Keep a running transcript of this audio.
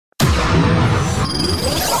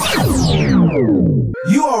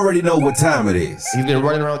You already know what time it is. He's been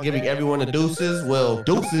running around giving everyone the deuces. Well,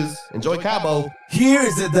 deuces. Enjoy Cabo. Here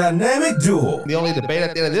is the dynamic duo. The only debate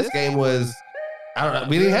at the end of this game was, I don't know,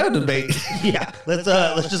 we didn't have a debate. Yeah, let's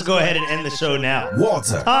just go ahead and end the show now.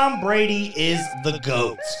 Walter. Tom Brady is the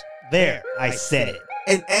GOAT. There, I said it.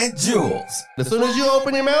 And Aunt Jules. As soon as you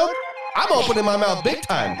open your mouth, I'm opening my mouth big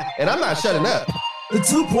time, and I'm not shutting up. The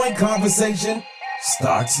 2-point conversation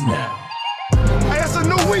starts now. Hey, it's a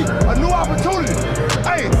new week, a new opportunity.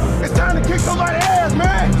 Hey, it's time to kick somebody's ass,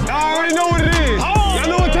 man. I already know what it is. Y'all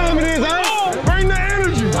know what time it is, huh? Bring the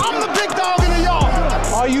energy. I'm the big dog in the yard.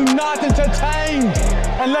 Are you not entertained?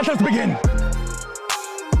 And let us begin.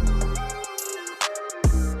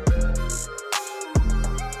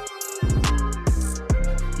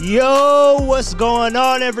 Yo, what's going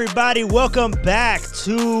on, everybody? Welcome back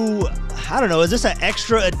to, I don't know, is this an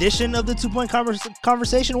extra edition of the 2-point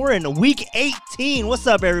conversation? We're in week 18. What's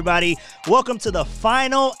up, everybody? Welcome to the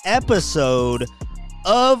final episode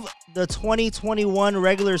of the 2021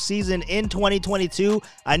 regular season in 2022.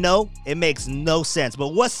 I know it makes no sense, but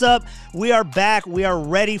what's up? We are back. We are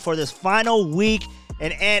ready for this final week.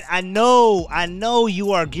 And I know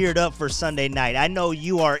you are geared up for Sunday night. I know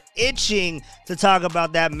you are itching to talk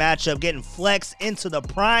about that matchup, getting flexed into the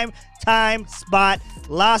prime time spot.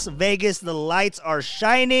 Las Vegas, the lights are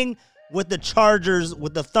shining with the Chargers,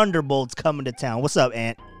 with the Thunderbolts coming to town. What's up,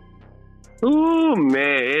 Ant? Ooh,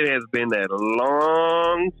 man, it has been a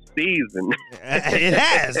long season. It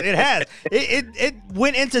has. It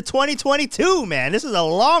went into 2022, man. This is a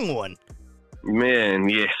long one. Man,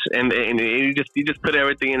 yes, and you just put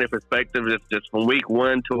everything in perspective. Just from week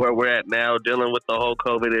one to where we're at now, dealing with the whole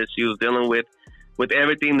COVID issues, dealing with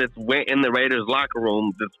everything that's went in the Raiders locker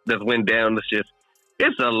room that went down.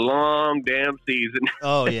 It's a long damn season.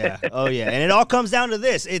 Oh yeah, and it all comes down to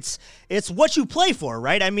this. It's what you play for,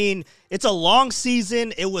 right? I mean, it's a long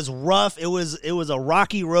season. It was rough. It was a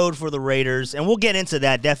rocky road for the Raiders, and we'll get into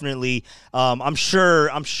that definitely. I'm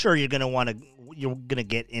sure you're gonna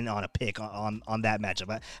get in on a pick on that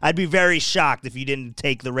matchup. I'd be very shocked if you didn't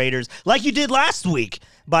take the Raiders like you did last week.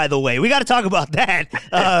 By the way, we got to talk about that.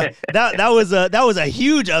 That was a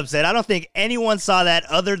huge upset. I don't think anyone saw that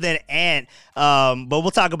other than Ant. But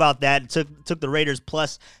we'll talk about that. Took the Raiders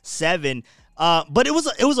 +7. But it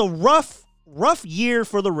was a rough year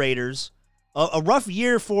for the Raiders, a rough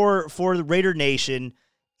year for the Raider Nation,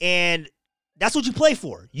 and that's what you play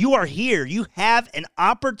for. You are here. You have an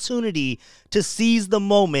opportunity to seize the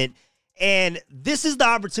moment. And this is the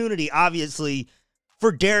opportunity, obviously,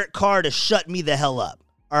 for Derek Carr to shut me the hell up.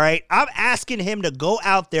 All right? I'm asking him to go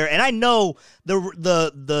out there. And I know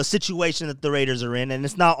the situation that the Raiders are in, and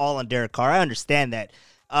it's not all on Derek Carr. I understand that.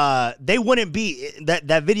 They wouldn't be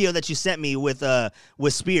that video that you sent me with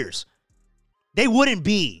Spears. They wouldn't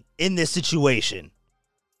be in this situation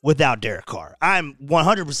without Derek Carr. I'm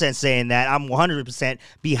 100% saying that. I'm 100%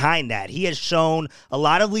 behind that. He has shown a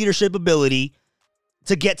lot of leadership ability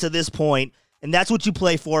to get to this point, and that's what you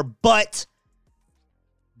play for. But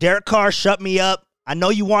Derek Carr shut me up. I know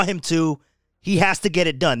you want him to. He has to get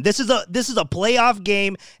it done. This is a playoff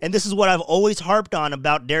game, and this is what I've always harped on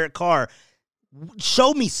about Derek Carr.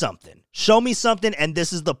 Show me something. And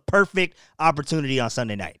this is the perfect opportunity on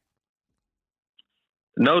Sunday night.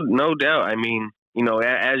 No doubt. I mean, you know,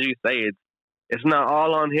 as you say, it's not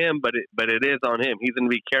all on him, but it is on him. He's going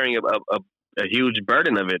to be carrying a huge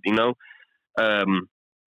burden of it. You know,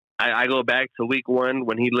 I go back to week one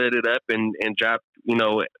when he lit it up and dropped, you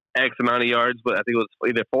know, X amount of yards, but I think it was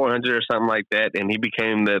either 400 or something like that, and he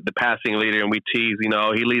became the passing leader. And we tease, you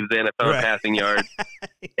know, he leads the NFL in passing yards.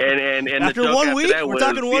 And after 1 week, we're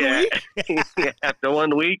talking 1 week. Yeah, after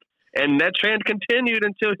 1 week, and that trend continued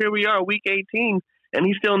until here we are, week 18. And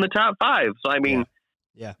he's still in the top 5. So, I mean,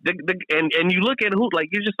 yeah. And you look at who, like,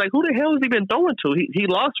 you're just like, who the hell has he been throwing to? He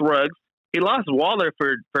lost Ruggs. He lost Waller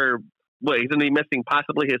for what? He's going to be missing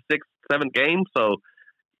possibly his 6th, 7th game. So,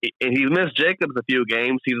 and he's missed Jacobs a few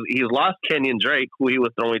games. He's lost Kenyon Drake, who he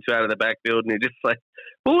was throwing to out of the backfield. And you're just like,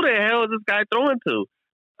 who the hell is this guy throwing to?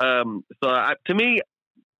 To me,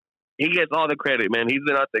 he gets all the credit, man. He's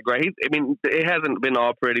been out there great. It hasn't been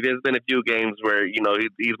all pretty. There's been a few games where, you know,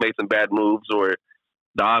 he's made some bad moves or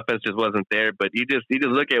the offense just wasn't there, but you just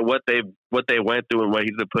look at what they went through and what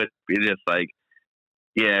he's been put. It's just like,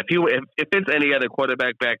 yeah, if it's any other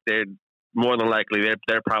quarterback back there, more than likely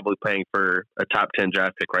they're probably paying for a top 10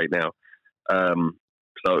 draft pick right now.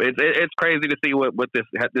 So it's crazy to see what this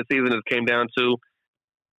season has came down to.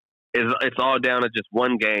 It's all down to just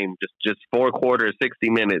one game, just 4 quarters, 60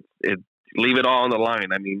 minutes. Leave it all on the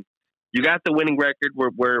line. I mean, you got the winning record.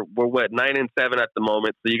 We're what, 9-7 at the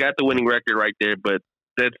moment. So you got the winning record right there, but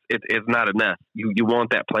it's not enough. You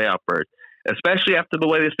want that playoff berth, especially after the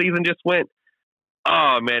way the season just went.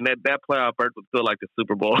 Oh man, that playoff berth would feel like the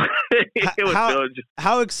Super Bowl.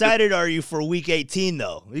 How excited are you for Week 18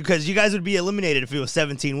 though? Because you guys would be eliminated if it was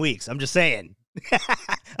 17 weeks. I'm just saying.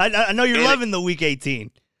 I know you're loving the Week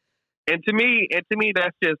 18. And to me,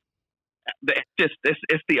 that's it's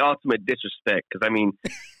the ultimate disrespect. Because I mean,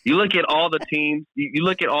 you look at all the teams, you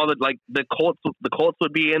look at all the Colts. The Colts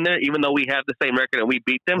would be in there, even though we have the same record and we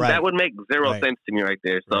beat them. Right. That would make zero sense to me right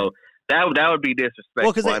there. So. That would be disrespectful.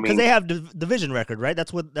 Well, because they have division record, right?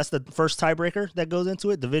 That's the first tiebreaker that goes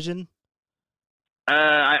into it. Division.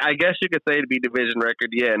 I guess you could say it'd be division record,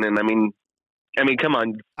 yeah. And then I mean, come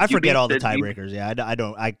on. I forget all the tiebreakers. Yeah,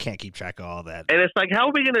 I can't keep track of all that. And it's like, how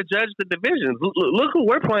are we going to judge the divisions? Look who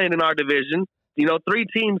we're playing in our division. 3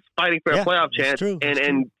 teams fighting for a playoff chance, true.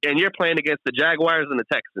 And you're playing against the Jaguars and the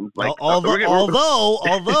Texans. Like,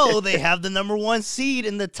 although they have the number 1 seed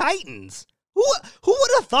in the Titans. Who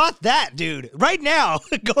would have thought that, dude? Right now,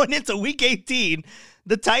 going into Week 18,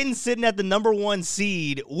 the Titans sitting at the number 1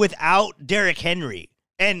 seed without Derrick Henry.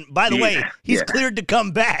 And by the way, he's cleared to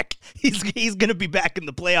come back. He's going to be back in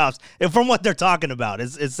the playoffs. And from what they're talking about,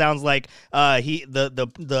 it sounds like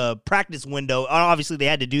the practice window. Obviously, they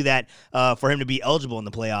had to do that for him to be eligible in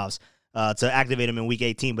the playoffs to activate him in Week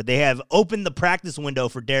 18. But they have opened the practice window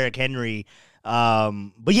for Derrick Henry.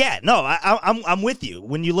 But yeah, no, I'm with you.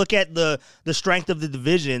 When you look at the strength of the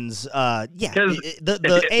divisions, the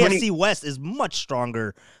AFC West is much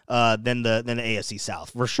stronger than the AFC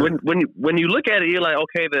South for sure. When you look at it, you're like,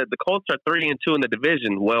 okay, the Colts are 3-2 in the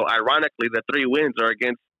division. Well, ironically, the 3 wins are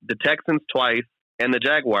against the Texans twice and the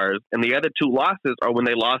Jaguars, and the other 2 losses are when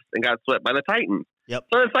they lost and got swept by the Titans. Yep.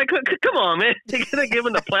 So it's like, come on, man! They're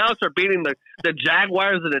giving the playoffs for beating the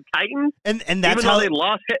Jaguars and the Titans, and that's even how they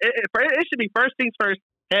lost. It should be first things first,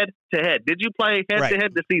 head to head. Did you play head to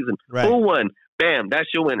head this season? Right. Who won? Bam! That's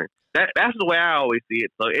your winner. That's the way I always see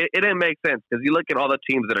it. So it didn't make sense because you look at all the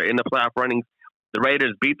teams that are in the playoff running. The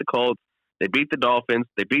Raiders beat the Colts. They beat the Dolphins.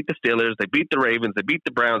 They beat the Steelers. They beat the Ravens. They beat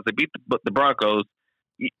the Browns. They beat the Broncos.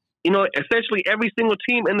 Essentially every single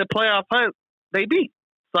team in the playoff hunt they beat.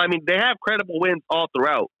 So, I mean, they have credible wins all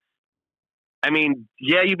throughout. I mean,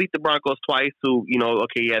 yeah, you beat the Broncos twice, who,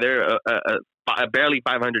 they're a barely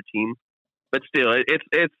 500 team. But still,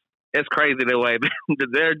 it's crazy the way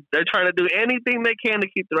they're trying to do anything they can to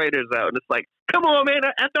keep the Raiders out. And it's like, come on, man,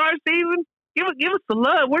 after our season, give us the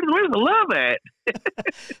love. Where's the love at?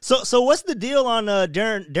 So what's the deal on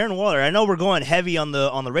Darren Waller? I know we're going heavy on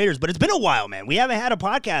the Raiders, but it's been a while, man. We haven't had a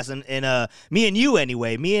podcast, and me and you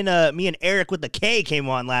anyway. Me and Eric with the K came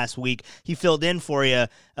on last week. He filled in for you.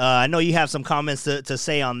 I know you have some comments to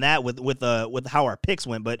say on that with how our picks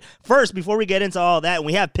went. But first, before we get into all that, and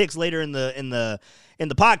we have picks later in the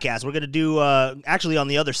podcast, we're going to do actually on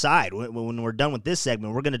the other side. When we're done with this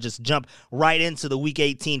segment, we're going to just jump right into the Week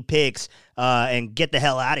 18 picks and get the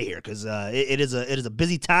hell out of here because it is a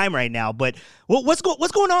busy time right now. But what's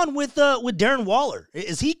going on with Darren Waller?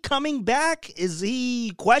 Is he coming back? Is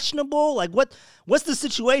he questionable? Like what's the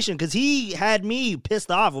situation? Because he had me pissed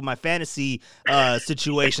off with my fantasy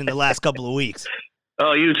situation the last couple of weeks.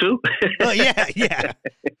 Oh, you too? Oh yeah.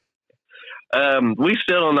 We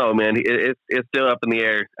still don't know, man. It's still up in the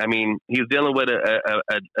air. I mean, he's dealing with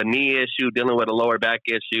a knee issue, dealing with a lower back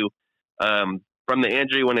issue. From the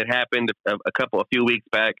injury when it happened a few weeks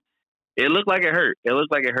back, it looked like it hurt.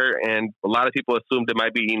 And a lot of people assumed it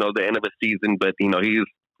might be, the end of the season. But he's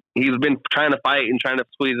been trying to fight and trying to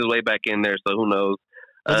squeeze his way back in there. So who knows?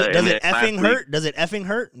 Does it effing hurt? Does it effing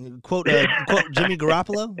hurt? Quote Jimmy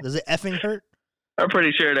Garoppolo. Does it effing hurt? I'm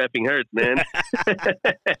pretty sure it effing hurts, man.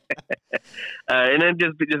 And then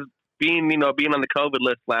just being on the COVID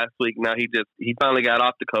list last week. Now he finally got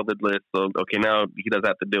off the COVID list. So okay, now he doesn't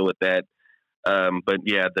have to deal with that. But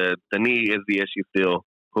yeah, the knee is the issue still.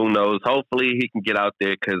 Who knows? Hopefully he can get out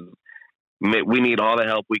there because we need all the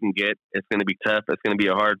help we can get. It's going to be tough. It's going to be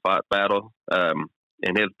a hard fought battle. And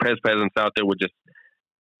his presence out there would just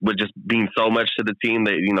mean so much to the team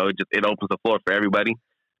that it opens the floor for everybody.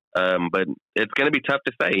 But it's going to be tough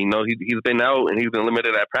to say. He's been out and he's been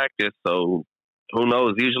limited at practice. So who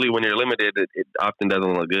knows? Usually when you're limited, it often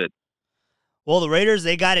doesn't look good. Well, the Raiders,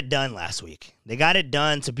 they got it done last week. They got it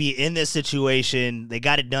done to be in this situation. They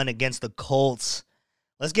got it done against the Colts.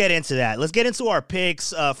 Let's get into that. Let's get into our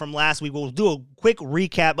picks from last week. We'll do a quick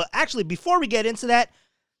recap. But actually, before we get into that,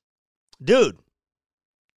 dude,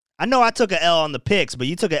 I know I took an L on the picks, but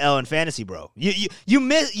you took an L in fantasy, bro. You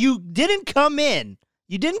didn't come in.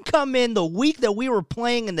 You didn't come in the week that we were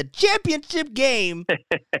playing in the championship game,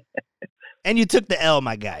 and you took the L,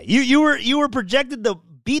 my guy. You were projected the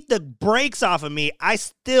beat the brakes off of me. I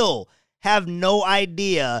still have no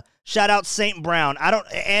idea. Shout out St. Brown.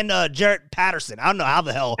 And Jarrett Patterson. I don't know how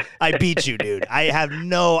the hell I beat you, dude. I have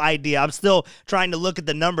no idea. I'm still trying to look at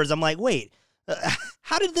the numbers. I'm like, wait,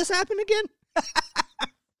 how did this happen again?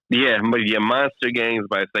 Yeah, monster games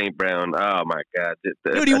by St. Brown. Oh my God,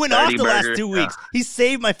 dude, he went off the last 2 weeks. He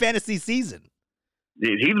saved my fantasy season.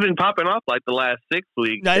 He's been popping off like the last 6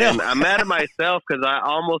 weeks. I know. And I'm mad at myself because I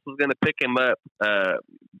almost was going to pick him up.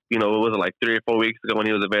 It was like 3 or 4 weeks ago when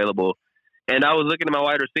he was available, and I was looking at my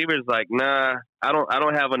wide receivers like, nah, I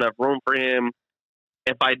don't have enough room for him.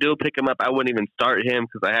 If I do pick him up, I wouldn't even start him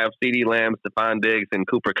because I have CeeDee Lamb, Stephon Diggs, and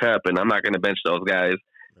Cooper Kupp, and I'm not going to bench those guys.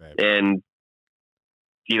 Right. And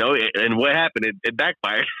and what happened? It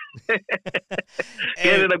backfired. He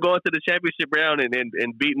ended up going to the championship round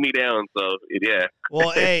and beating me down. So yeah.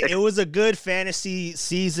 Well, hey, it was a good fantasy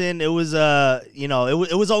season. It was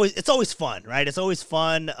it's always fun, right? It's always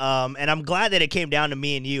fun. And I'm glad that it came down to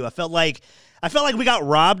me and you. I felt like we got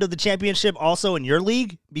robbed of the championship also in your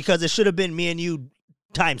league because it should have been me and you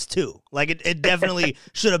times 2. Like it definitely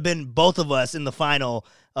should have been both of us in the final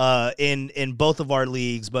in both of our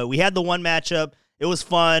leagues. But we had the one matchup. It was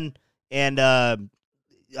fun, and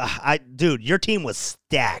dude, your team was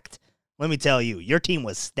stacked. Let me tell you, your team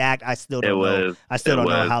was stacked. I still don't know. I still don't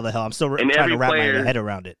know how the hell. I'm still trying to wrap my head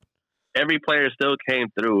around it. Every player still came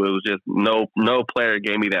through. It was just no player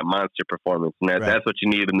gave me that monster performance, and that's what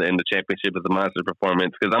you need in the championship is a monster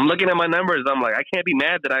performance. Because I'm looking at my numbers, I'm like, I can't be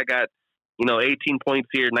mad that I got 18 points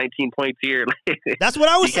here, 19 points here. That's what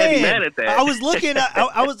I was saying. Mad at that. I was looking at,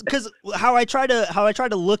 I was, because how I tried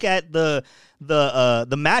to look at the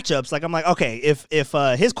matchups. Like I'm like, okay, if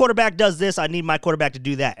his quarterback does this, I need my quarterback to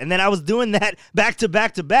do that. And then I was doing that back to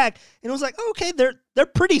back to back, and it was like, oh, okay, they're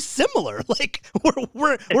pretty similar. Like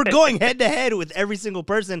we're going head to head with every single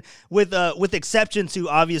person, with exception to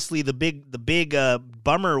obviously the big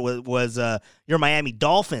bummer was your Miami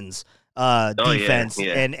Dolphins. Defense,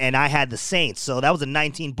 yeah. And I had the Saints, so that was a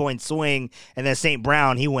 19-point swing, and then St.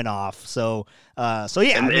 Brown, he went off. So yeah,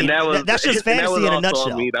 that's just fantasy in a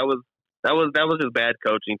nutshell. That was just bad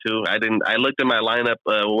coaching too. I looked at my lineup.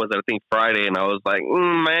 What was it? I think Friday, and I was like,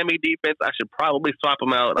 Miami defense. I should probably swap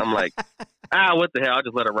them out. I'm like, what the hell? I'll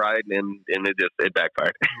just let it ride, and it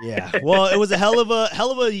backfired. Yeah. Well, it was a hell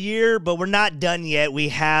of a year, but we're not done yet. We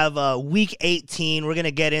have week 18. We're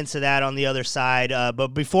gonna get into that on the other side. But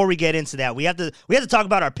before we get into that, we have to talk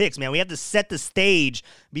about our picks, man. We have to set the stage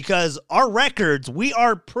because our records, we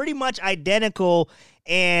are pretty much identical,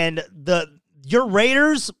 and your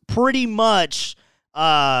Raiders pretty much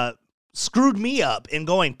screwed me up in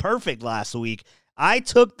going perfect last week. I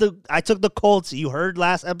took the Colts. You heard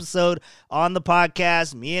last episode on the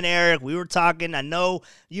podcast. Me and Eric, we were talking. I know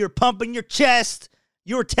you were pumping your chest.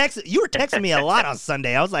 You were texting me a lot on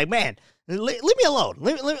Sunday. I was like, man, leave me alone.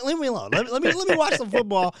 Leave me alone. Let me watch some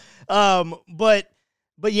football. But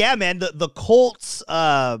yeah, man, the Colts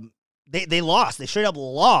they lost. They straight up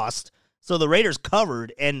lost. So the Raiders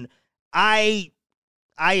covered, and I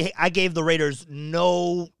gave the Raiders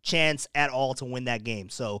no chance at all to win that game.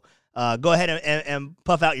 So go ahead and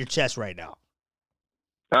puff out your chest right now.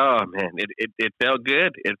 Oh man, it felt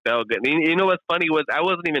good. It felt good. You know what's funny was I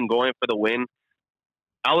wasn't even going for the win.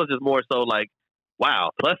 I was just more so like,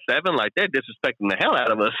 wow, +7, like they're disrespecting the hell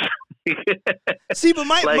out of us. See, but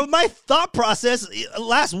my thought process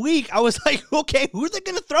last week, I was like, okay, who are they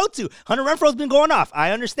going to throw to? Hunter Renfro's been going off.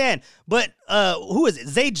 I understand, but who is it?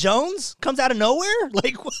 Zay Jones comes out of nowhere.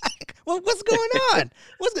 Like, what's going on?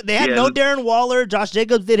 They had no Darren Waller. Josh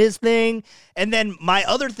Jacobs did his thing, and then my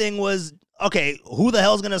other thing was, okay, who the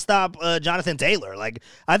hell's going to stop Jonathan Taylor? Like,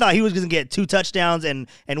 I thought he was going to get 2 touchdowns and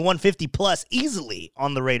 150 plus easily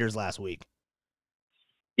on the Raiders last week.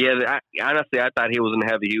 Yeah, honestly, I thought he was going to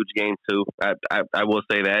have a huge game too. I will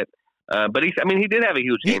say that. But he did have a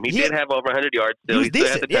huge game. He did have over 100 yards. Still. He was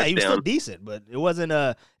decent. Yeah, he was still decent, but it wasn't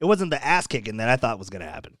the ass kicking that I thought was going to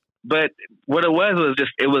happen. But what it was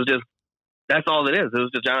just that's all it is. It was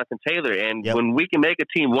just Jonathan Taylor, and when we can make a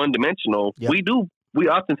team one dimensional, we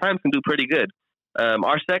oftentimes can do pretty good.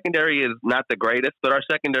 Our secondary is not the greatest, but our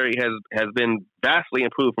secondary has been vastly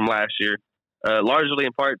improved from last year. Largely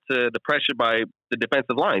in part to the pressure by the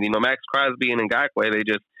defensive line. Max Crosby and Ngakoue,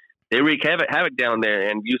 they wreak havoc down there.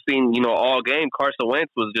 And you've seen, all game, Carson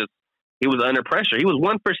Wentz he was under pressure. He was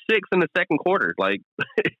 1 for 6 in the second quarter, like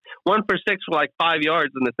 1 for 6 for like 5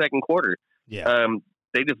 yards in the second quarter. Yeah.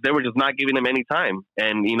 They were just not giving him any time.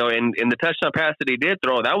 And, in the touchdown pass that he did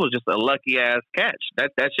throw, that was just a lucky ass catch.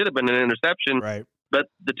 That should have been an interception. Right. But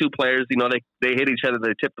the two players, they hit each other,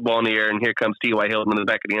 they tipped the ball in the air, and here comes T.Y. Hilton in the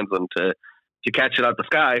back of the end zone to catch it out the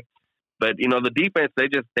sky. But the defense,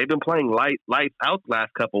 they've been playing lights out the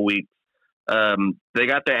last couple weeks. They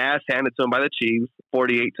got their ass handed to them by the Chiefs,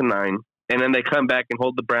 48-9, and then they come back and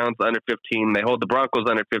hold the Browns under 15. They hold the Broncos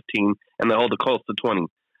under 15, and they hold the Colts to 20.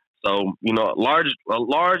 So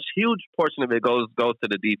a huge portion of it goes to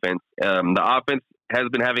the defense. The offense has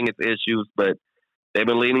been having its issues, but they've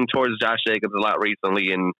been leaning towards Josh Jacobs a lot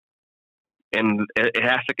recently, and it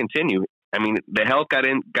has to continue. I mean, the health got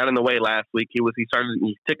in the way last week. He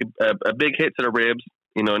took a big hit to the ribs,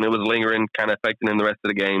 and it was lingering, kind of affecting him the rest of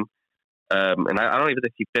the game. And I don't even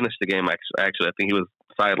think he finished the game. Actually, I think he was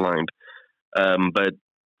sidelined. But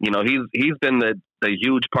he's been the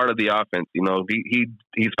huge part of the offense.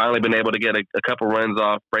 He's finally been able to get a couple runs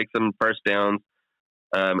off, break some first downs,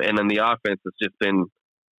 and then the offense has just been.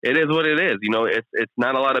 It is what it is. It's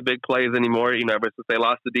not a lot of big plays anymore. Ever since they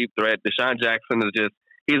lost the deep threat, Deshaun Jackson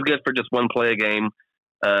he's good for just one play a game.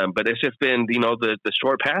 But it's just been the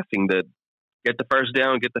short passing, the get the first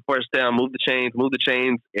down, move the chains,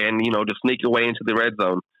 and just sneak your way into the red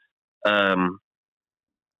zone.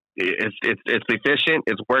 It's efficient,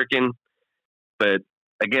 it's working, but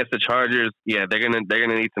against the Chargers, yeah, they're gonna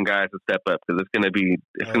need some guys to step up because it's gonna be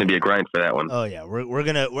a grind for that one. Oh yeah,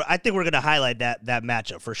 I think we're gonna highlight that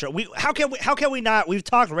matchup for sure. How can we not? We've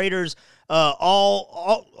talked Raiders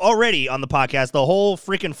already on the podcast, the whole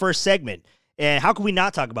freaking first segment. And how can we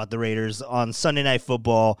not talk about the Raiders on Sunday Night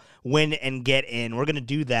Football, win and get in? We're going to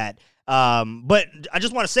do that. But I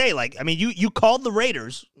just want to say, you called the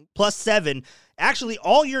Raiders +7. Actually,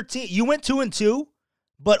 all your team, you went 2-2,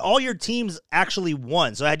 but all your teams actually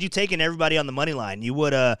won. So had you taken everybody on the money line, you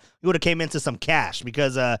would have came into some cash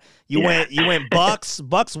because you went Bucks.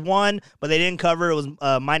 Bucks won, but they didn't cover. It was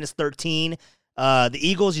 -13. The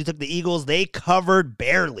Eagles, you took the Eagles. They covered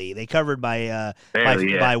barely. They covered by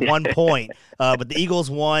 1 point. But the Eagles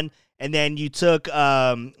won, and then you took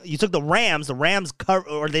the Rams. The Rams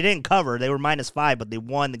they didn't cover. They were -5, but they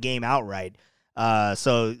won the game outright.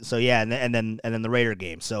 So yeah, and then the Raider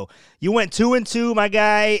game. So you went 2-2, my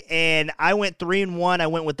guy, and I went 3-1. I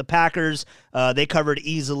went with the Packers. They covered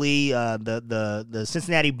easily. The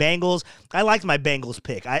Cincinnati Bengals. I liked my Bengals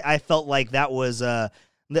pick. I felt like that was the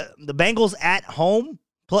Bengals at home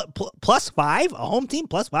 +5, a home team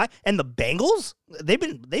 +5, and the Bengals they've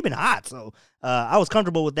been hot. So I was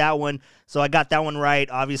comfortable with that one. So I got that one right.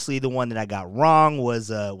 Obviously, the one that I got wrong was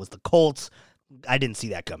the Colts. I didn't see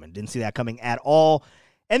that coming. Didn't see that coming at all.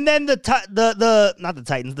 And then not the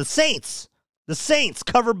Titans, the Saints. The Saints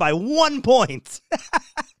covered by 1 point,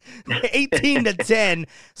 18-10.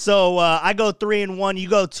 So I go 3-1. You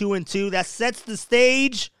go 2-2. That sets the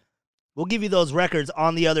stage. We'll give you those records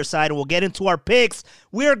on the other side, and we'll get into our picks.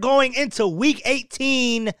 We're going into Week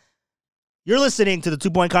 18. You're listening to the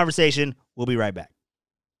 2 Point Conversation. We'll be right back.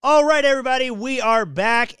 All right, everybody, we are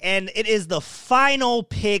back, and it is the final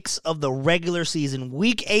picks of the regular season.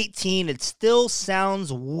 Week 18, it still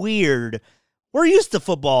sounds weird. We're used to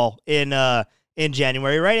football in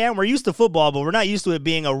January, right, Ant? We're used to football, but we're not used to it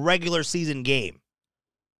being a regular season game.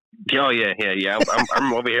 Oh yeah.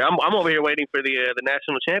 I'm over here. I'm over here waiting for the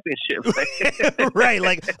national championship. Right,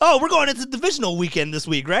 we're going into divisional weekend this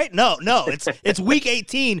week, right? No, it's Week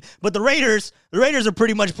 18, but the Raiders are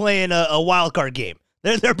pretty much playing a wild card game.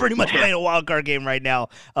 They're pretty much playing a wild card game right now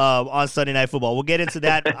on Sunday Night Football. We'll get into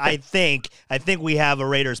that. I think we have a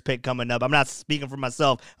Raiders pick coming up. I'm not speaking for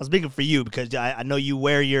myself. I'm speaking for you because I know you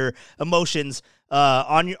wear your emotions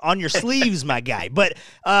on your sleeves, my guy. But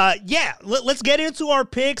let's get into our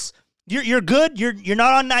picks. You're good. You're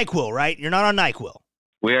not on NyQuil, right? You're not on NyQuil.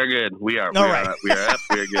 We are good. We are. All right. We are up.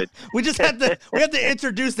 We are good. We have to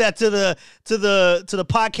introduce that to the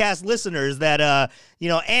podcast listeners that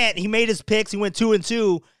Ant, he made his picks. He went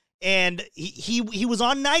 2-2, and he was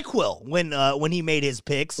on NyQuil when he made his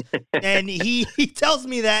picks, and he tells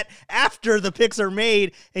me that after the picks are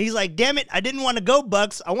made, and he's like, "Damn it, I didn't want to go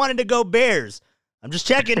Bucks. I wanted to go Bears. I'm just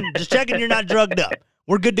checking you're not drugged up.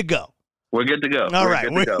 We're good to go." We're good to go. All right.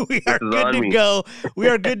 We are good to go. We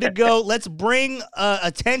are good to go. Let's bring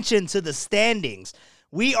attention to the standings.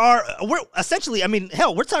 We're essentially,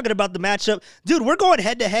 we're talking about the matchup. Dude, we're going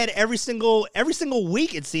head-to-head every single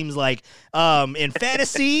week, it seems like, in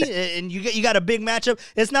fantasy, and you got a big matchup.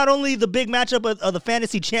 It's not only the big matchup of the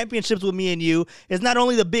fantasy championships with me and you. It's not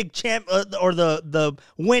only the big champ or the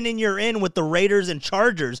winning you're in with the Raiders and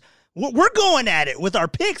Chargers. We're going at it with our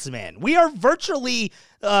picks, man. We are virtually,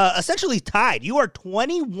 essentially tied. You are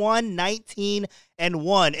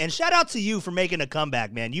 21-19-1, and shout out to you for making a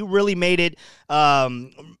comeback, man. You really made it.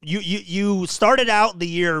 You started out the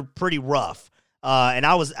year pretty rough, and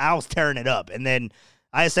I was tearing it up, and then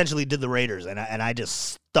I essentially did the Raiders, and I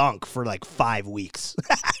just stunk for like 5 weeks.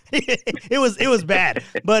 it was bad.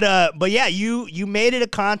 But yeah, you made it a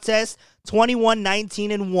contest,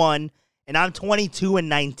 21-19-1, and I'm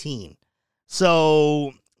 22-19.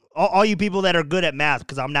 So all you people that are good at math,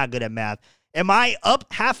 because I'm not good at math, am I up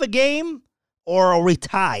half a game or are we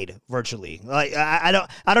tied virtually? Like I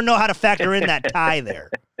don't know how to factor in that tie there.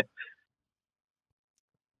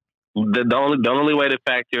 The only way to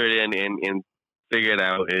factor it in and figure it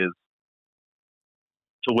out is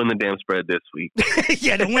to win the damn spread this week.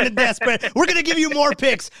 Yeah, to win the damn spread. We're going to give you more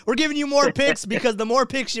picks. We're giving you more picks because the more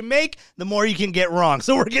picks you make, the more you can get wrong.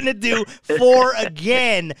 So we're going to do 4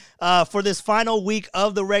 again for this final week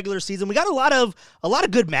of the regular season. We got a lot of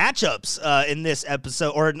good matchups in this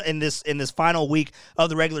episode, or in this final week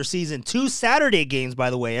of the regular season. 2 Saturday games,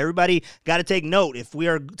 by the way. Everybody got to take note. If we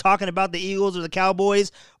are talking about the Eagles or the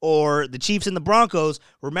Cowboys or the Chiefs and the Broncos,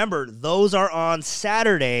 remember, those are on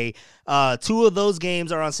Saturday. 2 of those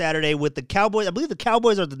games are on Saturday with the Cowboys. I believe the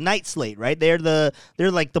Cowboys are the night slate, right? They're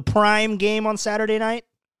like the prime game on Saturday night.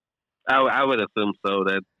 I would assume so.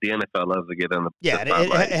 That the NFL loves to get on the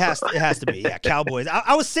it has to be. Yeah, Cowboys.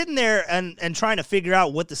 I was sitting there and trying to figure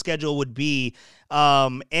out what the schedule would be.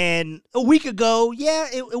 And a week ago, yeah,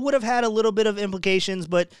 it would have had a little bit of implications,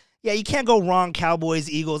 but yeah, you can't go wrong. Cowboys,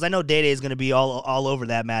 Eagles. I know Day-Day is going to be all over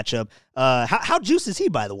that matchup. How juiced is he,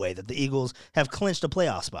 by the way, that the Eagles have clinched a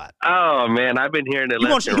playoff spot? Oh, man, I've been hearing it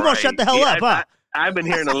left and right. You won't shut the hell up, huh? I've been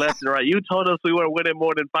hearing the left and right. You told us we weren't winning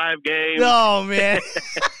more than 5 games. Oh, man.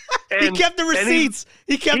 He kept the receipts.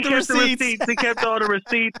 He kept the receipts. He kept all the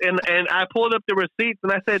receipts. And I pulled up the receipts,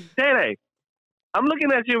 and I said, Day-Day, I'm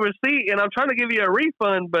looking at your receipt, and I'm trying to give you a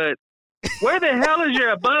refund, but where the hell is your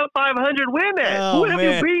above 500 win at? Oh, who have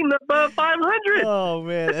you beaten above 500? Oh,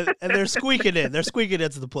 man. And they're squeaking in. They're squeaking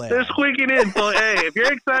into the playoffs. They're squeaking in. So, hey, if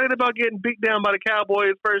you're excited about getting beat down by the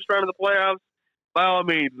Cowboys first round of the playoffs, by all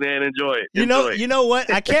means, man, enjoy it. You know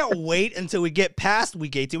what? I can't wait until we get past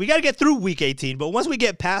Week 18. We got to get through Week 18. But once we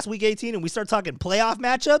get past Week 18 and we start talking playoff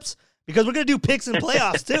matchups, because we're going to do picks and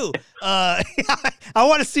playoffs too. I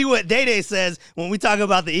want to see what Day-Day says when we talk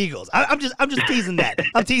about the Eagles. I'm just teasing that.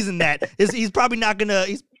 I'm teasing that. He's probably not going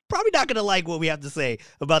to like what we have to say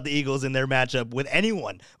about the Eagles in their matchup with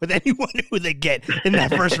anyone who they get in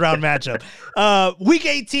that first round matchup. Week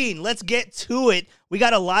 18, let's get to it. We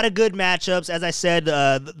got a lot of good matchups. As I said,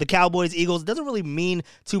 the Cowboys, Eagles, doesn't really mean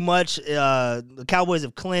too much. The Cowboys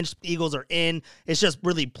have clinched. Eagles are in. It's just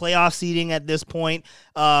really playoff seeding at this point.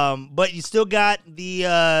 But you still got the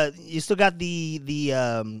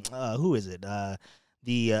who is it?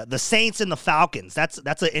 The Saints and the Falcons. That's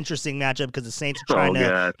an interesting matchup because the Saints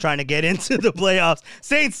are trying to get into the playoffs.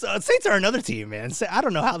 Saints are another team, man. I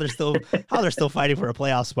don't know how they're still fighting for a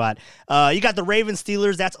playoff spot. You got the Ravens,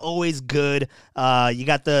 Steelers. That's always good. You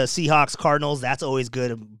got the Seahawks, Cardinals. That's always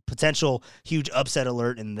good. Potential huge upset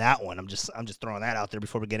alert in that one. I'm just throwing that out there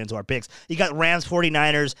before we get into our picks. You got Rams,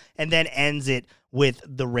 49ers, and then ends it with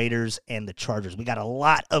the Raiders and the Chargers. We got a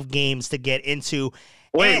lot of games to get into.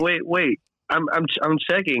 Wait. I'm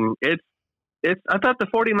checking. It's I thought the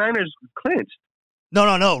 49ers clinched. No.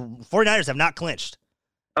 49ers have not clinched.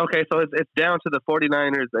 Okay, so it's down to the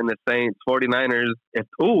 49ers and the Saints. 49ers.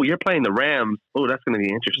 You're playing the Rams. Oh, that's going to be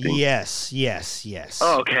interesting. Yes.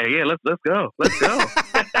 Oh, okay, yeah, let's go.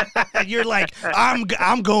 You're like,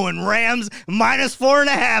 I'm going Rams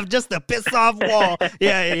 -4.5 just to piss off Wall.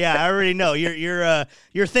 Yeah. I already know. You're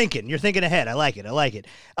thinking ahead. I like it.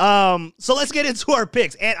 So let's get into our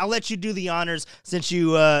picks, and I'll let you do the honors since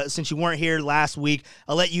you weren't here last week.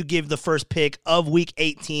 I'll let you give the first pick of Week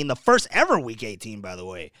 18, the first ever Week 18, by the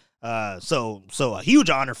way. So a huge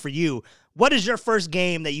honor for you. What is your first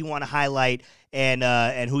game that you want to highlight,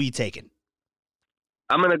 and who you taking?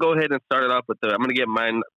 I'm gonna go ahead and start it off with I'm gonna get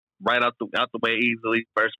mine right out the way easily.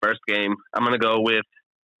 First game. I'm gonna go with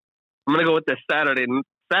the Saturday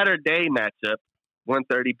matchup,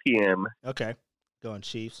 1:30 p.m. Okay, going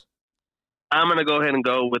Chiefs. I'm gonna go ahead and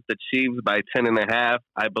go with the Chiefs by 10.5.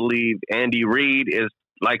 I believe Andy Reid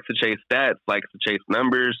likes to chase stats, likes to chase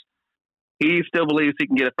numbers. He still believes he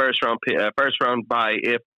can get a first round bye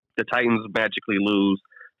if the Titans magically lose.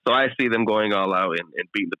 So I see them going all out and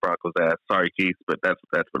beating the Broncos' ass. Sorry, Keith, but that's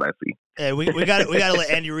what I see. Hey, we got to let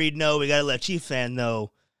Andy Reid know. We got to let Chief fan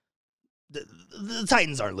know. The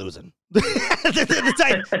Titans aren't losing.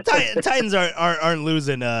 the Titans aren't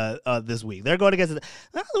losing this week. They're going against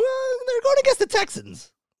the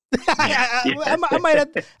Texans. I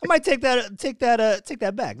might take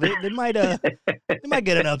that back. They might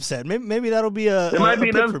get an upset. Maybe that'll be a. There might be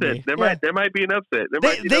an upset. There might be an upset.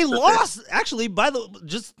 They lost actually.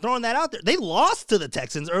 Just throwing that out there, they lost to the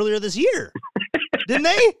Texans earlier this year, didn't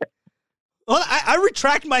they? Well, I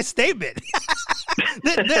retract my statement.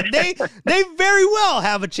 they very well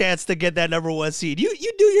have a chance to get that number 1 seed.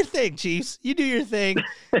 You do your thing, Chiefs. You do your thing.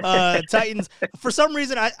 Titans. For some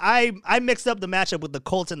reason, I mixed up the matchup with the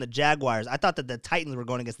Colts and the Jaguars. I thought that the Titans were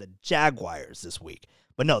going against the Jaguars this week,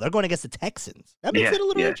 but no, they're going against the Texans. That makes it a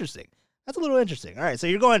little interesting. That's a little interesting. All right, so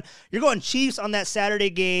you're going Chiefs on that Saturday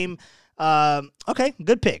game. Okay,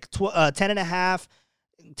 good pick. 10.5.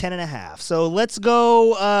 10.5. So let's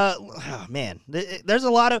go. Oh man, there's a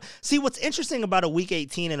lot of. See, what's interesting about a week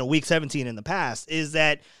 18 and a week 17 in the past is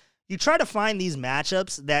that you try to find these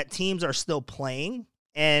matchups that teams are still playing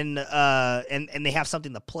and they have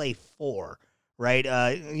something to play for, right?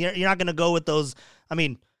 You're not going to go with those. I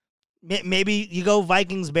mean, maybe you go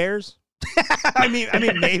Vikings Bears. I mean,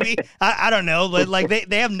 maybe I don't know, but like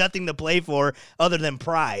they have nothing to play for other than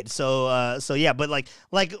pride. So yeah, but like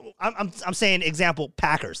I'm saying, example,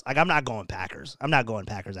 Packers. Like I'm not going Packers. I'm not going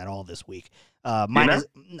Packers at all this week. Man.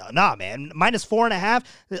 -4.5.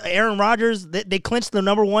 Aaron Rodgers. They clinched the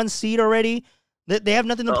number 1 seed already. They have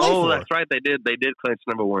nothing to play for. Oh, that's right. They did clinch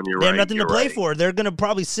number 1. You're right. They have nothing to play for. They're going to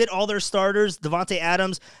probably sit all their starters. Devontae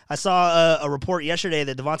Adams. I saw a report yesterday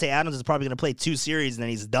that Devontae Adams is probably going to play 2 series and then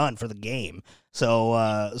he's done for the game. So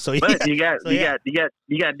yeah. But you got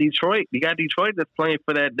Detroit. You got Detroit that's playing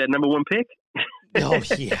for that number 1 pick. Oh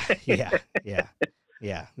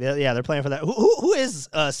yeah. They're playing for that. Who is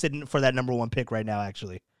sitting for that number 1 pick right now?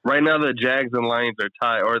 Actually. Right now, the Jags and Lions are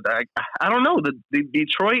tied. Or I don't know. The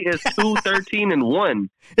Detroit is 2-13-1.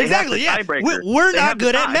 Exactly. Yeah, we're not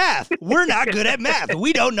good at math. We're not good at math.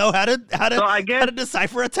 We don't know how to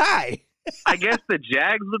decipher a tie. I guess the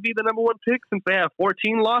Jags would be the number 1 pick since they have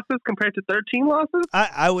 14 losses compared to 13 losses.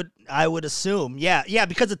 I would assume. Yeah,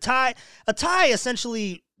 because a tie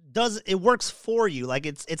essentially works for you. Like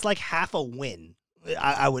it's like half a win.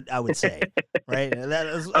 I would say, right?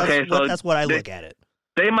 That's what I look at it.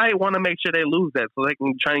 They might want to make sure they lose that so they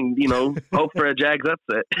can try and, hope for a Jags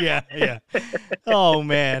upset. Yeah. Oh,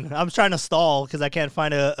 man. I'm trying to stall because I can't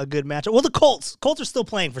find a good matchup. Well, the Colts are still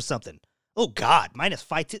playing for something. Oh, God.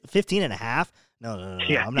 -15.5? No.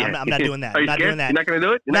 Yeah, I'm not doing that. Are you I'm not scared? doing that. You're not going to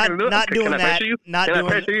do it? You're not going to do it? Not doing Can I that. pressure you? Not Can doing I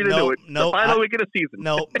pressure you to do it? No. The final week of the season.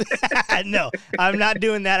 No. No. I'm not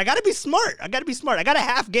doing that. I got to be smart. I got a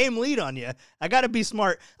half-game lead on you. I got to be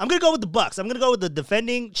smart. I'm going to go with the Bucs. I'm going to go with the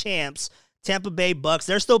defending champs, Tampa Bay Bucs.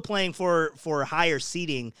 They're still playing for higher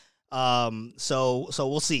seeding. So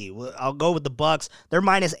we'll see. I'll go with the Bucs. They're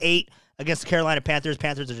 -8 against the Carolina Panthers.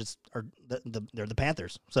 Panthers they're the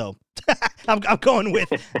Panthers. So I'm going with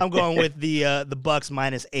the Bucs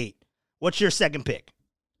 -8. What's your second pick?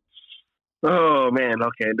 Oh man,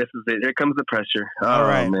 okay, this is it. Here comes the pressure. All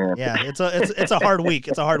right, man. Yeah, it's a hard week.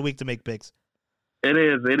 It's a hard week to make picks. It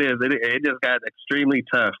is. It just got extremely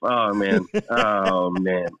tough. Oh man.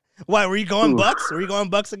 Why were you going Bucs? Were you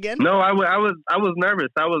going Bucs again? No, I was nervous.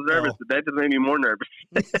 I was nervous. Oh. That just made me more nervous.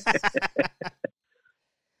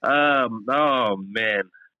 Oh man.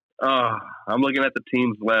 Oh, I'm looking at the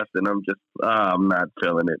teams left, and I'm not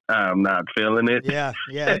feeling it. I'm not feeling it. Yeah.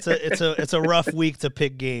 It's a rough week to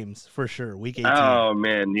pick games for sure. Week 18. Oh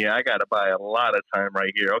man, yeah, I gotta buy a lot of time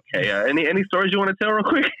right here. Okay, any stories you want to tell real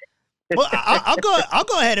quick? Well, I'll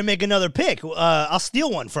go ahead and make another pick. I'll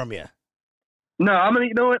steal one from you. No, I'm gonna.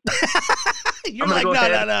 You know what? You're like, no,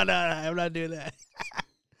 I'm not doing that.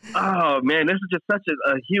 Oh man, this is just such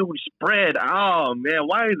a huge spread. Oh man,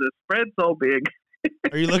 why is the spread so big?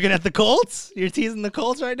 Are you looking at the Colts? You're teasing the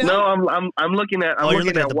Colts right now? No, I'm looking at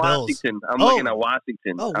Washington. I'm looking at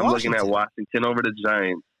Washington. I'm looking at Washington over the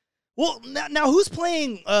Giants. Well, now who's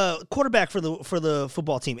playing quarterback for the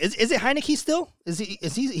football team? Is it Heineke still?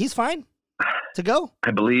 He's fine to go?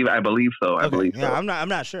 I believe so. I believe so. Yeah, I'm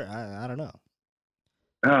not sure. I don't know.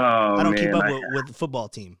 Oh, I don't keep up with the football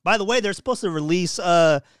team. By the way, they're supposed to release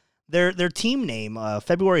their team name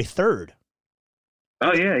February 3rd.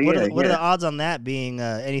 Oh yeah, What are the odds on that being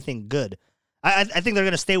anything good? I think they're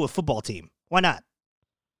going to stay with football team. Why not?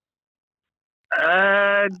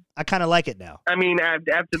 I kind of like it now. I mean,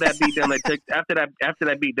 after that beatdown they took, after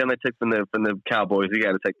that beatdown they took from the Cowboys, you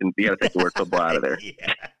got to take the word football out of there.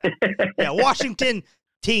 Yeah, Washington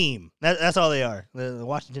team. That's all they are. The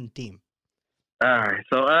Washington team. All right,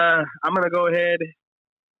 so I'm gonna go ahead.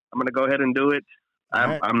 And do it.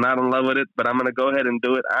 I'm not in love with it, but I'm gonna go ahead and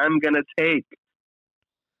do it. I'm gonna take.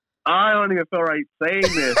 I don't even feel right saying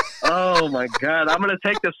this. Oh my God! I'm gonna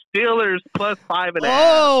take the Steelers plus 5.5.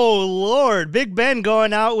 Oh Lord, Big Ben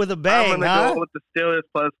going out with a bang. I'm gonna go with the Steelers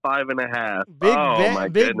plus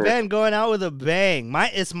 5.5. Big Ben going out with a bang.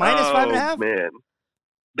 It's minus 5.5. Man,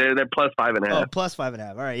 they're plus 5.5. Oh, plus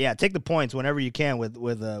 5.5. All right, yeah. Take the points whenever you can with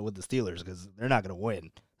the Steelers because they're not gonna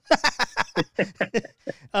win.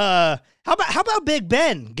 How about Big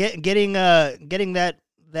Ben getting that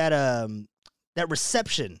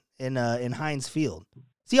reception in Heinz Field?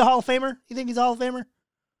 Is he a Hall of Famer? You think he's a Hall of Famer?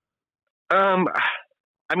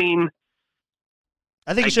 I mean,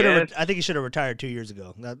 I think he should have. I think he should have retired 2 years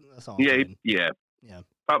ago. That's all. Yeah.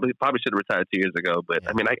 Probably should have retired 2 years ago, but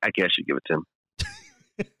I mean, I guess you give it to him.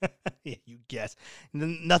 Yeah, you guess.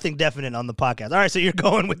 Nothing definite on the podcast. All right, so you're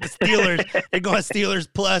going with the Steelers. You're going Steelers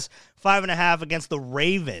plus 5.5 against the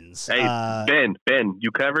Ravens. Hey, Ben,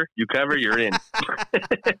 you cover, you're in.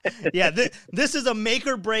 Yeah, this is a make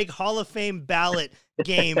or break Hall of Fame ballot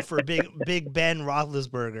game for Big Ben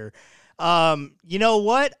Roethlisberger. You know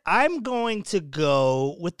what? I'm going to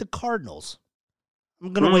go with the Cardinals.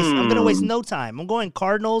 I'm gonna waste no time. I'm going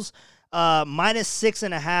Cardinals minus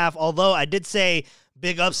 6.5. Although I did say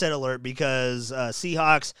big upset alert because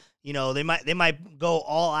Seahawks, they might go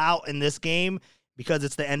all out in this game because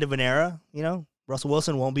it's the end of an era. Russell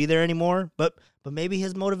Wilson won't be there anymore, but maybe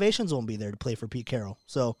his motivations won't be there to play for Pete Carroll.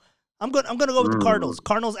 So I'm gonna go with the Cardinals.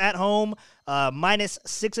 Cardinals at home, minus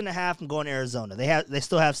 6.5. I'm going Arizona. They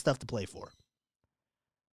still have stuff to play for.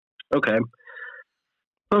 Okay.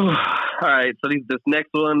 All right. So this next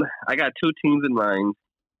one, I got two teams in mind.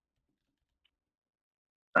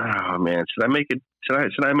 Oh man, should I make it?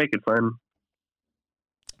 Should I make it fun?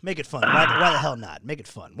 Make it fun. Why the hell not? Make it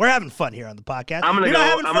fun. We're having fun here on the podcast. I'm gonna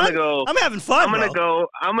go. I'm having fun. I'm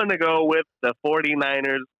gonna go with the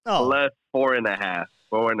 49ers plus 4.5.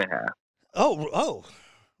 4.5. Oh,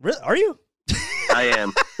 really? Are you? I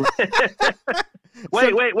am.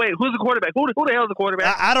 Wait. Who's the quarterback? Who the hell is the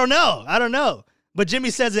quarterback? I don't know. But Jimmy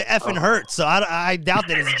says it effing hurts, so I doubt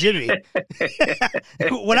that it's Jimmy.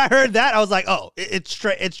 When I heard that, I was like, "Oh, it's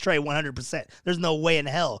Trey 100%." There's no way in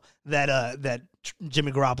hell that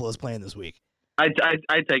Jimmy Garoppolo is playing this week. I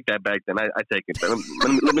take that back. Then I take it. Let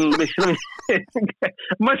me.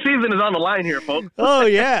 My season is on the line here, folks. Oh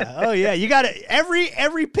yeah. You got it.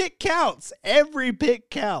 Every pick counts. Every pick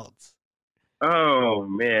counts. Oh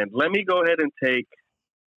man, let me go ahead and take.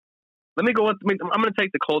 I'm going to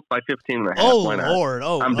take the Colts by 15.5. Oh, Lord.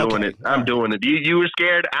 Oh, I'm doing it. I'm doing it. You were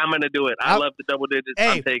scared. I'm going to do it. I love the double digits. Hey,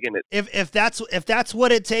 I'm taking it. If that's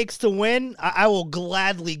what it takes to win, I will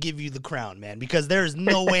gladly give you the crown, man, because there's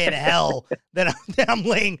no way in hell that I'm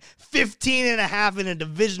laying 15.5 in a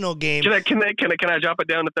divisional game. Can I drop it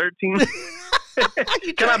down to 13?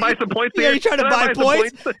 Can I buy some points here? Yeah, you trying to buy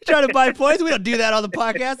points? Trying to buy points? We don't do that on the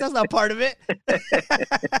podcast. That's not part of it.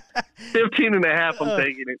 15.5. I'm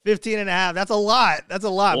taking it. 15.5. That's a lot.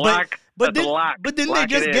 Lock. But didn't they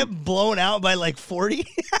just get blown out by like 40?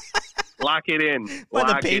 Lock it in. By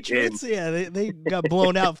the Patriots? Yeah, they got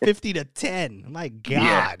blown out 50-10. My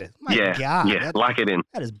God. God. Yeah. Lock it in.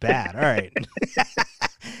 That is bad. All right.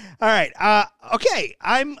 All right. Okay.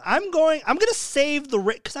 I'm gonna save the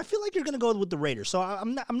because I feel like you're gonna go with the Raiders. So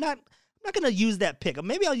I'm not gonna use that pick.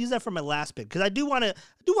 Maybe I'll use that for my last pick because I do want to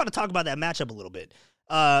talk about that matchup a little bit.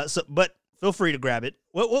 But feel free to grab it.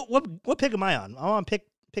 What pick am I on? I'm on pick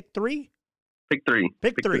 3. Pick 3.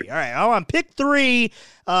 Pick 3. All right. I'm on pick 3.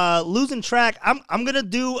 Losing track. I'm gonna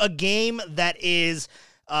do a game that is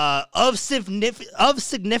of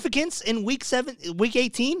significance in week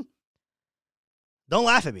 18. Don't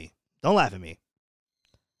laugh at me. I'm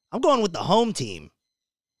going with the home team.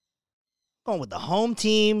 In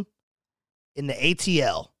the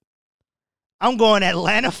ATL. I'm going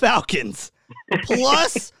Atlanta Falcons.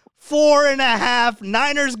 Plus 4.5.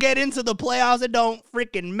 Niners get into the playoffs. It don't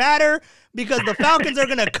freaking matter because the Falcons are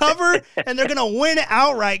going to cover and they're going to win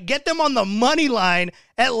outright. Get them on the money line.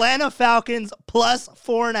 Atlanta Falcons plus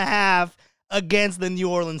 4.5 against the New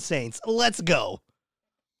Orleans Saints. Let's go.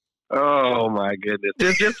 Oh my goodness!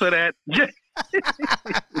 Just for that.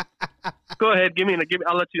 Go ahead.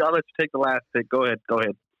 I'll let you take the last pick. Go ahead.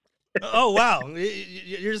 Oh wow!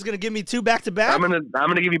 You're just gonna give me 2 back to back? I'm gonna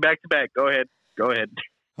give you back to back. Go ahead.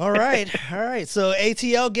 All right. So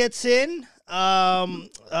ATL gets in.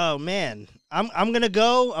 Oh man, I'm gonna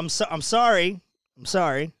go. I'm sorry.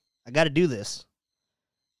 I got to do this.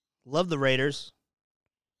 Love the Raiders.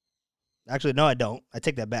 Actually, no, I don't. I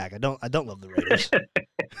take that back. I don't love the Raiders.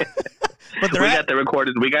 But we got that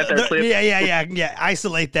recorded. We got that clip. Yeah.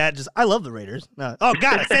 Isolate that. Just I love the Raiders. No. Oh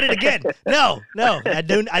God, I said it again. No, I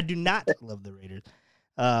do not love the Raiders.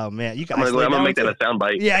 Oh man, you can. I'm gonna make that a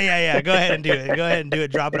soundbite. Yeah. Go ahead and do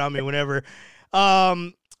it. Drop it on me whenever.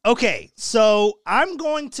 Okay, so I'm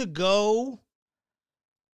going to go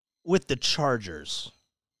with the Chargers.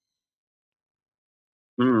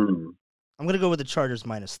 I'm going to go with the Chargers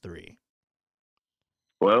minus 3.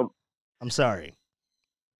 Well, I'm sorry.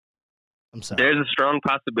 I'm sorry. There's a strong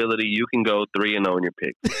possibility you can go 3-0 in your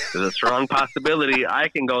pick. There's a strong possibility I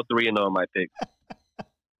can go 3-0 in my pick.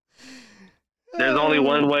 There's only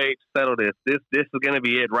one way to settle this. This is going to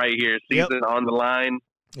be it right here. Season on the line.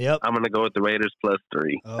 Yep. I'm going to go with the Raiders +3.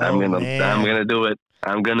 Oh, I'm going to do it.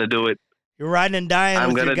 I'm going to do it. You're riding and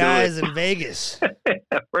dying with your guys in Vegas.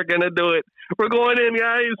 We're going to do it. We're going in,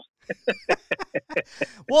 guys.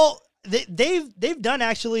 Well, they've done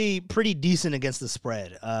actually pretty decent against the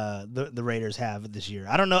spread. The Raiders have this year.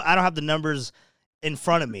 I don't know. I don't have the numbers in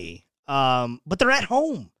front of me. But they're at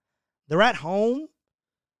home. They're at home.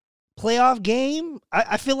 Playoff game.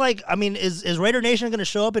 I feel like. I mean, is Raider Nation going to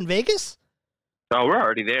show up in Vegas? Oh, we're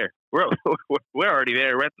already there. We're already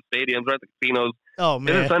there. We're at the stadiums. We're at the casinos. Oh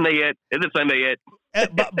man, Is it Sunday yet?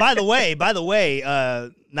 By the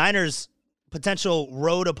way, Niners potential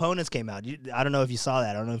road opponents came out. I don't know if you saw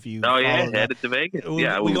that. I don't know if you. Oh yeah, headed to Vegas.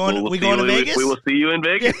 Yeah, we going to Vegas. We will see you in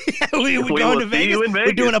Vegas. we going to Vegas.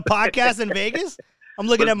 We're doing a podcast in Vegas. I'm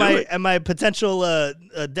looking at my potential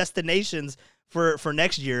destinations for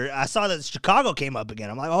next year. I saw that Chicago came up again.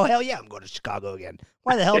 I'm like, oh hell yeah, I'm going to Chicago again.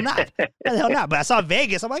 Why the hell not? But I saw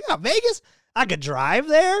Vegas. I'm like, oh, Vegas. I could drive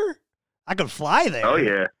there. I could fly there. Oh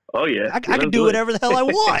yeah. I could do whatever the hell I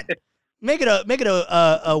want. Make it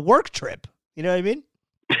a work trip. You know what I mean?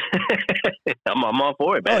 I'm all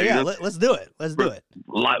for it, man. Oh yeah, let's do it. Let's do it.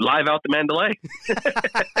 Live out the Mandalay.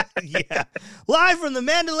 Yeah, live from the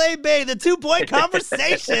Mandalay Bay, the 2-point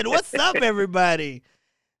conversation. What's up, everybody?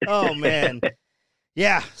 Oh man,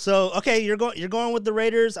 yeah. So okay, you're going with the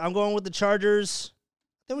Raiders. I'm going with the Chargers.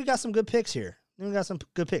 Then we got some good picks here. Just to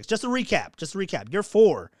recap. You're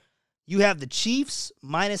 4. You have the Chiefs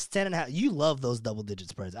 -10.5. You love those double-digit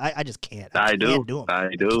spreads. I just can't. I do. Can't do them. I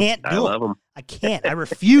do. Can't do I love them. I can't. I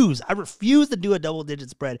refuse. I refuse to do a double-digit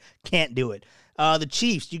spread. Can't do it. The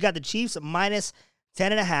Chiefs. You got the Chiefs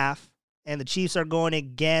 -10.5, and the Chiefs are going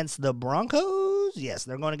against the Broncos. Yes,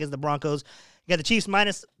 they're going against the Broncos. You got the Chiefs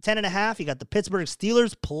 -10.5. You got the Pittsburgh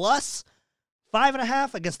Steelers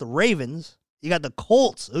 +5.5 against the Ravens. You got the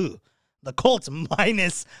Colts. The Colts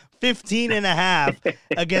 -15.5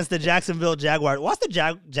 against the Jacksonville Jaguars. Watch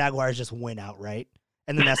the Jaguars just win outright,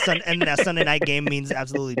 and then that Sunday night game means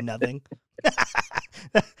absolutely nothing.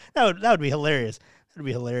 that would be hilarious. That'd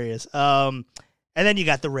be hilarious. And then you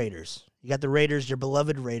got the Raiders. You got the Raiders, your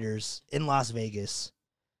beloved Raiders in Las Vegas,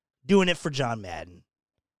 doing it for John Madden,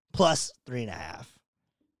 +3.5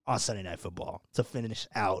 on Sunday Night Football to finish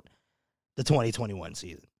out the 2021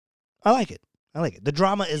 season. I like it. The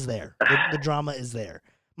drama is there. The drama is there.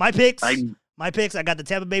 My picks. I got the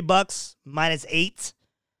Tampa Bay Bucks -8.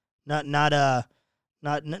 Not nothing.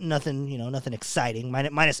 Nothing exciting.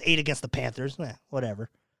 -8 against the Panthers. Whatever.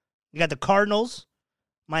 You got the Cardinals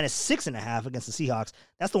 -6.5 against the Seahawks.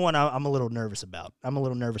 That's the one I'm a little nervous about. I'm a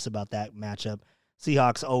little nervous about that matchup.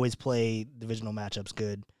 Seahawks always play divisional matchups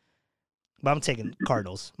good, but I'm taking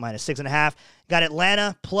Cardinals -6.5. Got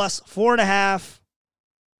Atlanta +4.5.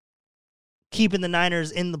 Keeping the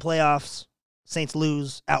Niners in the playoffs. Saints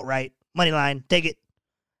lose outright. Money line, take it.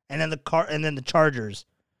 And then the Chargers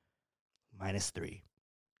 -3.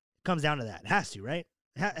 Comes down to that. It has to, right?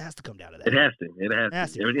 It has to come down to that. It has to.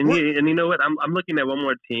 And you know what? I'm looking at one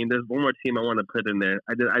more team. There's one more team I want to put in there.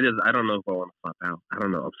 I don't know if I want to swap out. I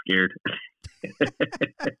don't know. I'm scared.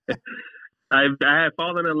 I have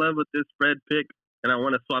fallen in love with this spread pick, and I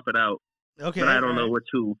want to swap it out. Okay. But I don't know which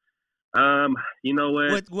two. You know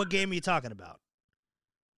what? What game are you talking about?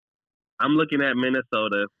 I'm looking at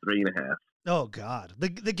Minnesota 3.5. Oh God, the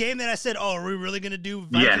game that I said, oh, are we really gonna do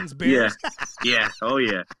Vikings Bears? Yeah. Oh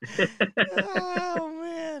yeah. Oh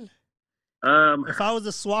man. If I was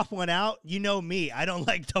to swap one out, you know me, I don't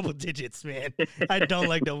like double digits, man. I don't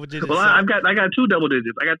like double digits. Well, I got 2 double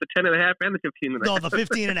digits. I got the 10.5 and the 15.5. No, the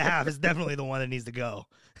 15.5 is definitely the one that needs to go.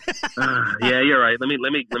 Yeah, you're right. Let me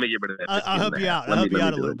get rid of that. I'll help you out. I'll help you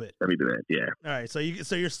out a little bit. Let me do that. Yeah. All right. So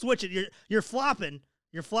you're switching. You're flopping.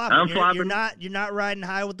 You're flopping. I'm flopping. You're not riding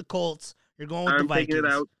high with the Colts. You're going with the Vikings. I'm taking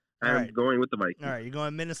it out. I'm going with the Vikings. All right. You're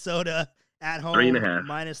going Minnesota at home. 3.5.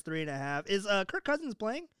 -3.5. Is Kirk Cousins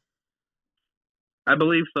playing? I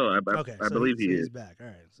believe so. I believe he is. He's back. All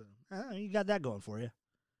right. So you got that going for you.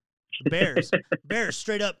 Bears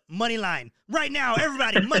straight up money line right now.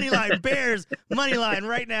 Everybody money line. Bears money line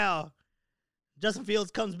right now. Justin Fields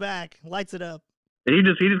comes back, lights it up. He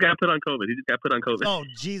just got put on COVID. Oh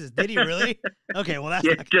Jesus, did he really? Okay, well that's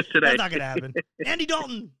just today. That's not gonna happen. Andy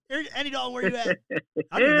Dalton, where you at?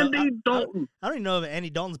 Dalton. I don't even know if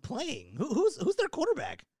Andy Dalton's playing. Who's their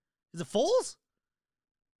quarterback? Is it Foles?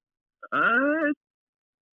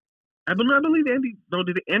 I believe Andy. No,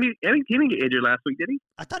 Andy didn't get injured last week, did he?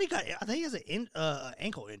 I thought he has an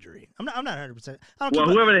ankle injury. I'm not 100%. Well,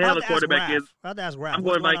 whoever the hell the quarterback is, I'll have to ask Raph. I'm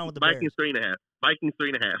going Vikings 3.5. Vikings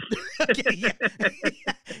 3.5. Okay, yeah.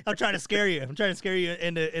 I'm trying to scare you. I'm trying to scare you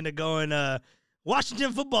into going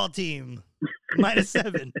Washington football team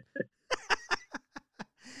 -7.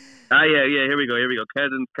 Yeah. Here we go.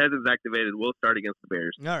 Cousins activated. We'll start against the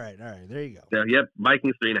Bears. All right. There you go. So, yep,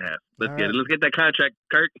 Vikings 3.5. Let's get it. Let's get that contract,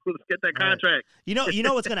 Kirk. Let's get that contract. Right. You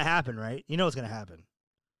know what's gonna happen, right? You know what's gonna happen.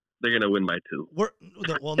 They're gonna win by 2. Well,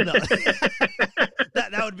 no.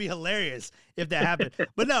 that would be hilarious if that happened.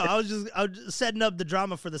 But no, I was just setting up the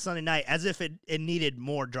drama for the Sunday night as if it needed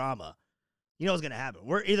more drama. You know what's gonna happen?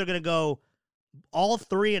 We're either gonna go all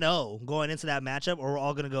 3-0 going into that matchup, or we're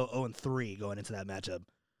all gonna go 0-3 going into that matchup.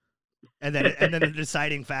 And then the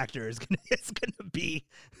deciding factor is gonna be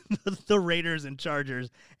the Raiders and Chargers,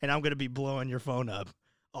 and I'm gonna be blowing your phone up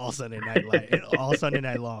all Sunday night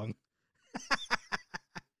long.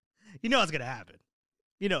 You know what's gonna happen.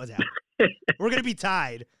 We're gonna be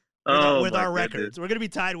tied with our records. We're gonna be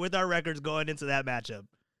tied with our records going into that matchup,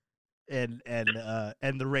 and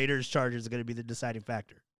the Raiders Chargers are gonna be the deciding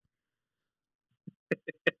factor.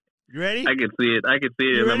 You ready? I can see it.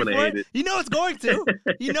 And I'm going to hate it. You know it's going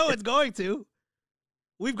to.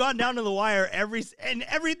 We've gone down to the wire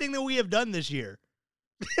everything that we have done this year.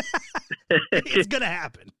 It's going to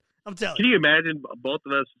happen. I'm telling you. Can you imagine both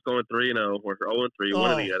of us going 3-0 or 0-3,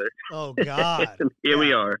 one or the other? Oh, God. Here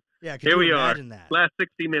we are. Yeah, here we are. That? Last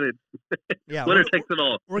 60 minutes. Yeah, winner takes it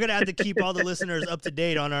all. We're gonna have to keep all the listeners up to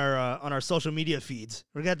date on our social media feeds.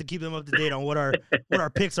 We're gonna have to keep them up to date on what our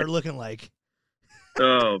picks are looking like.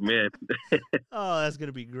 Oh, man. Oh, that's going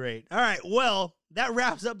to be great. All right. Well, that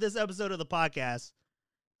wraps up this episode of the podcast.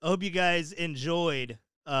 I hope you guys enjoyed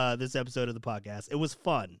this episode of the podcast. It was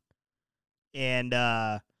fun. And,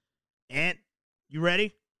 Ant, you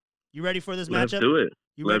ready? You ready for this matchup? Let's do it.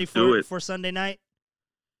 You ready for Sunday night?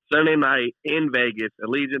 Sunday night in Vegas,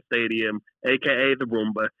 Allegiant Stadium, a.k.a. the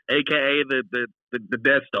Roomba, a.k.a. the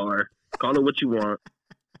Death Star. Call it what you want.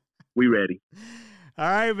 We ready. All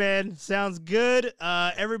right, man. Sounds good.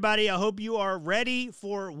 Everybody, I hope you are ready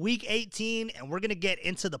for Week 18, and we're going to get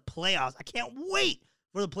into the playoffs. I can't wait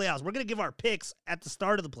for the playoffs. We're going to give our picks at the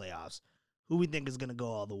start of the playoffs, who we think is going to go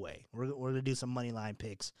all the way. We're going to do some money line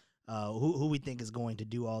picks, who we think is going to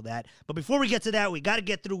do all that. But before we get to that, we got to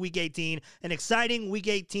get through Week 18, an exciting Week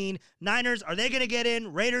 18. Niners, are they going to get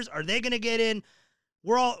in? Raiders, are they going to get in?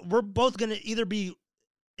 We're both going to either be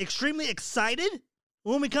extremely excited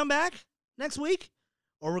when we come back next week,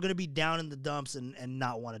 or we're going to be down in the dumps and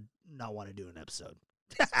not want to do an episode.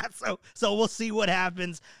 So we'll see what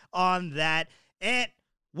happens on that. And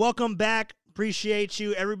welcome back. Appreciate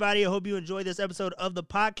you, everybody. I hope you enjoyed this episode of the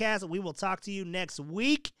podcast. We will talk to you next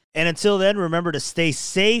week. And until then, remember to stay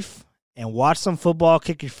safe and watch some football.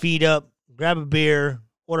 Kick your feet up, grab a beer,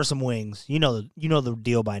 order some wings. You know the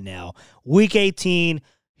deal by now. Week 18,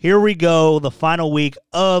 here we go, the final week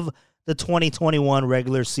of the 2021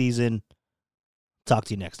 regular season. Talk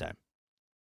to you next time.